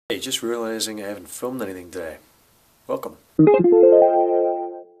Hey, just realizing I haven't filmed anything today. Welcome.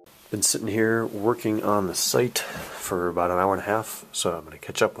 Been sitting here working on the site for about an hour and a half, so I'm going to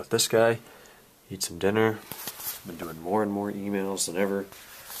catch up with this guy, eat some dinner. Been doing more and more emails than ever.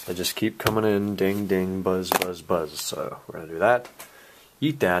 They just keep coming in, ding ding, buzz buzz buzz. So we're going to do that,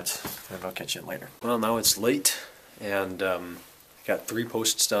 eat that, and I'll catch you later. Well, now it's late, and I got 3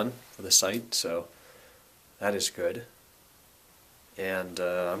 posts done for the site, so that is good. And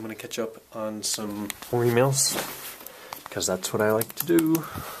I'm going to catch up on some more emails, because that's what I like to do.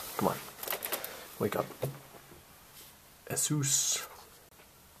 Come on, wake up. Jesus.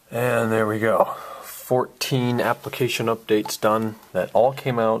 And there we go. 14 application updates done. That all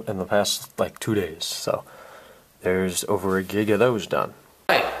came out in the past like 2 days. So there's over a gig of those done.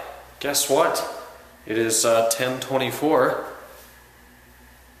 Hey, guess what? It is 10:24.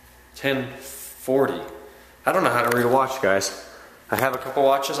 10:40. I don't know how to read a watch, guys. I have a couple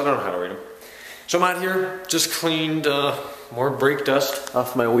watches, I don't know how to read them. So I'm out here, just cleaned more brake dust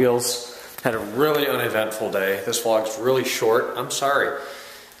off my wheels. Had a really uneventful day. This vlog's really short, I'm sorry.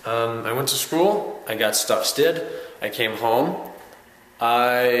 I went to school, I got stuff did, I came home.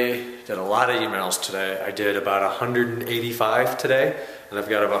 I did a lot of emails today. I did about 185 today, and I've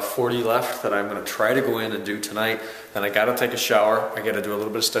got about 40 left that I'm going to try to go in and do tonight. Then I got to take a shower. I got to do a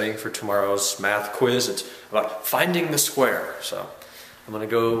little bit of studying for tomorrow's math quiz. It's about finding the square, so I'm going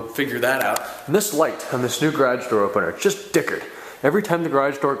to go figure that out. And this light on this new garage door opener, it's just dickered. Every time the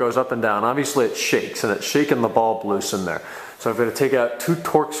garage door goes up and down, obviously it shakes, and it's shaking the bulb loose in there. So I've got to take out 2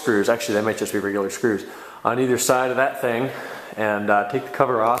 torque screws, actually they might just be regular screws, on either side of that thing, and take the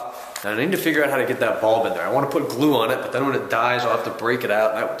cover off. And I need to figure out how to get that bulb in there. I want to put glue on it, but then when it dies I'll have to break it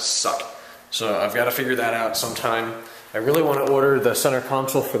out. That would suck. So I've got to figure that out sometime. I really want to order the center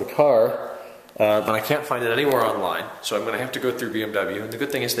console for the car, but I can't find it anywhere online. So I'm going to have to go through BMW. And the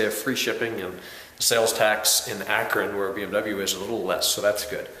good thing is they have free shipping, and the sales tax in Akron, where BMW is, a little less, so that's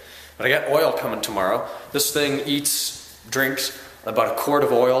good. But I got oil coming tomorrow. This thing drinks about a quart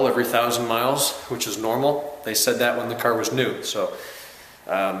of oil every 1,000 miles, which is normal. They said that when the car was new. So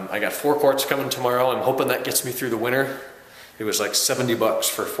I got 4 quarts coming tomorrow. I'm hoping that gets me through the winter. It was like 70 bucks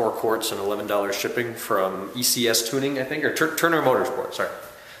for 4 quarts and $11 shipping from ECS Tuning, I think, or Turner Motorsport, sorry.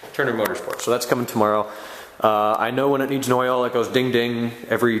 Turner Motorsport. So that's coming tomorrow. I know when it needs an oil, it goes ding ding.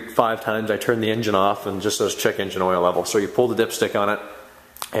 Every 5 times I turn the engine off and just says check engine oil level. So you pull the dipstick on it,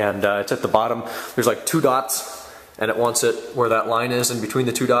 and it's at the bottom. There's like 2 dots. And it wants it where that line is in between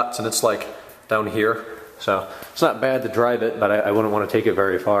the 2 dots, and it's like down here. So it's not bad to drive it, but I wouldn't want to take it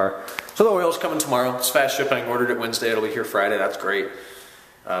very far. So the oil's coming tomorrow. It's fast shipping. I ordered it Wednesday. It'll be here Friday. That's great.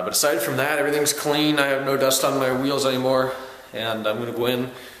 But aside from that, everything's clean. I have no dust on my wheels anymore. And I'm going to go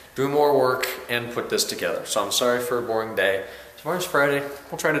in, do more work, and put this together. So I'm sorry for a boring day. Tomorrow's Friday.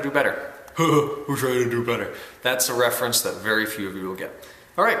 We'll try to do better. We'll try to do better. That's a reference that very few of you will get.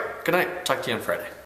 All right. Good night. Talk to you on Friday.